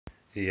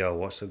Yo,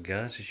 what's up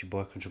guys, it's your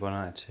boy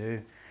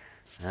Countryboy92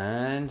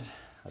 and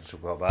I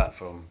just got back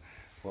from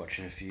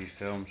watching a few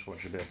films,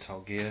 watching a bit of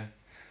Top Gear,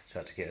 so I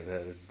had to get a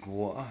bit of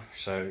water.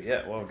 So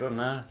yeah, well done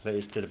now,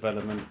 latest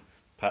development,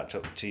 packed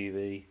up the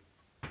TV.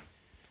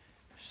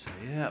 So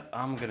yeah,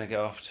 I'm gonna get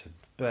off to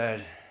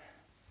bed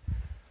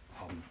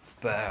on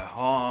bare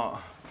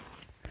heart.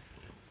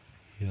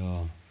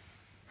 Yeah.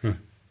 You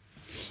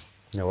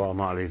know what, I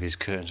might leave these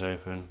curtains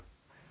open.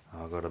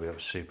 I've got to be up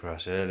super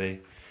ass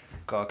early.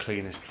 Gotta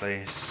clean this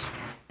place.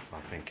 I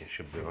think it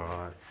should be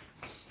alright.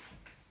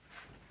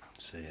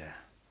 So yeah.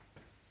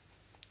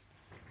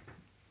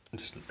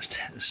 Let's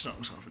take the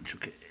socks off and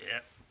chuck it. Yeah.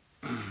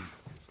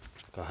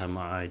 Gotta have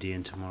my ID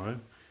in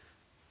tomorrow.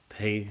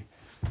 Pay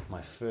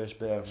my first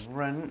bit of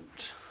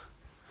rent.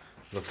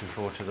 Looking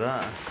forward to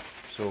that.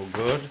 It's all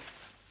good.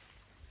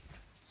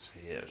 So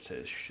yeah, let's take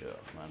this shirt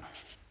off,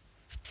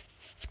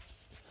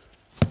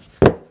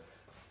 man.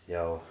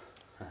 Yo.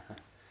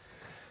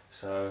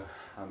 So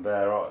I'm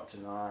bare hot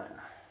tonight.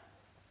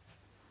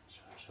 So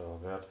it's all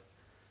good.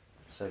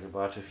 Say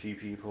goodbye to a few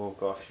people.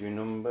 Got a few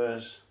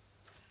numbers.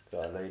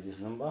 Got a lady's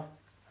number,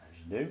 as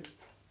you do.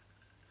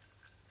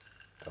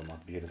 Got my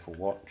beautiful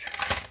watch.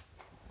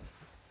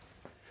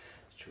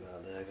 It's true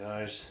out there,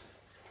 guys.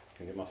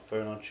 Can get my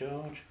phone on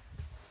charge.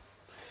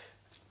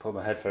 Put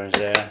my headphones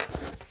there,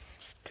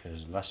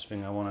 because the last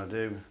thing I want to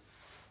do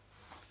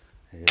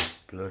is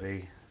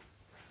bloody,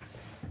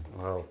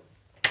 well,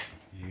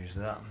 use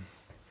that.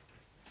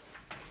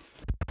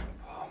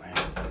 Oh man,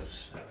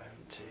 it's so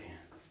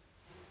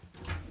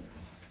empty.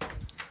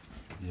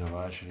 Yo,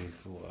 I actually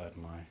thought I had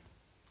my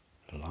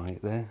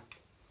light there.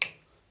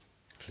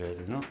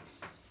 Clearly not.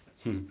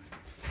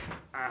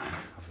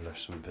 I've left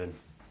something.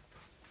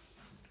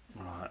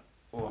 Right,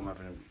 oh, I'm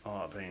having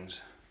art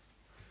beans.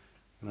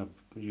 I'm gonna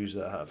use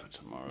that hat for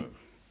tomorrow.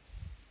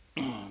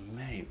 Oh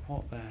mate,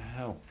 what the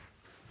hell?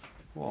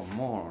 What a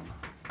moron.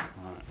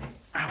 Right.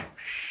 Ow,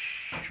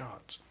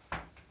 shot.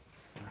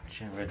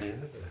 Chin ready.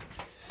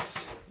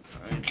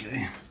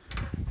 Okay.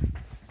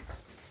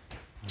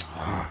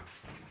 Oh,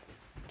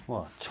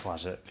 what a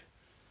twazzock.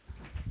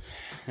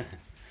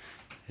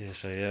 Yeah,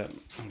 so yeah,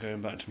 I'm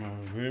going back to my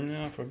room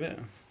now for a bit.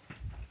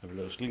 Have a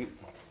little sleep.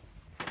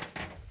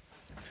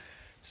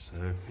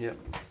 So, yep.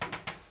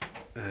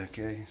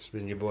 Okay, it's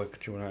been your boy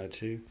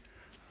Countryboy92.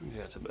 I'm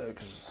gonna get to bed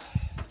because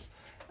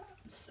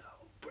I'm so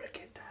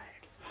freaking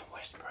tired. I'm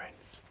whispering.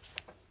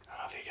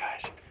 I love you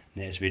guys.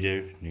 Next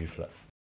video, new flat.